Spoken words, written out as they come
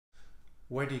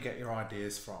Where do you get your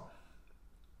ideas from?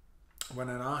 When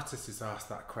an artist is asked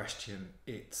that question,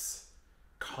 it's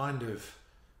kind of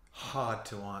hard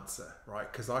to answer, right?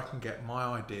 Because I can get my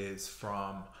ideas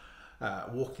from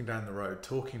walking down the road,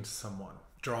 talking to someone,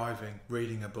 driving,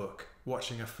 reading a book,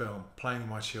 watching a film, playing with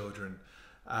my children,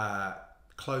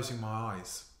 closing my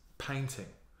eyes, painting,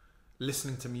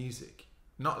 listening to music,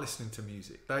 not listening to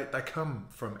music. They come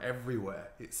from everywhere,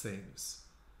 it seems.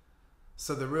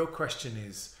 So the real question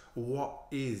is, what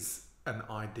is an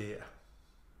idea?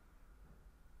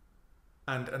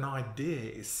 And an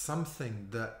idea is something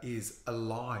that is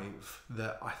alive,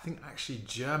 that I think actually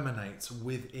germinates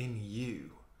within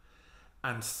you.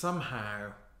 And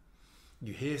somehow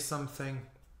you hear something,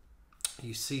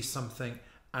 you see something,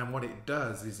 and what it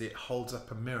does is it holds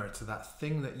up a mirror to that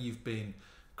thing that you've been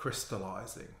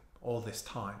crystallizing all this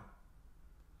time.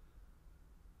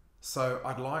 So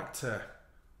I'd like to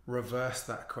reverse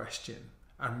that question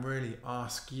and really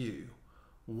ask you,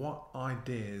 what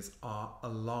ideas are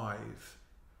alive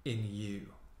in you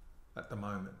at the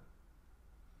moment?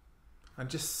 And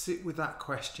just sit with that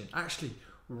question. Actually,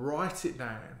 write it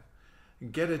down.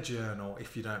 Get a journal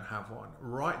if you don't have one.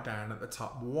 Write down at the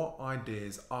top what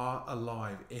ideas are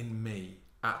alive in me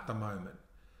at the moment,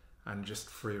 and just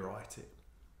free write it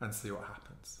and see what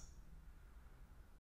happens.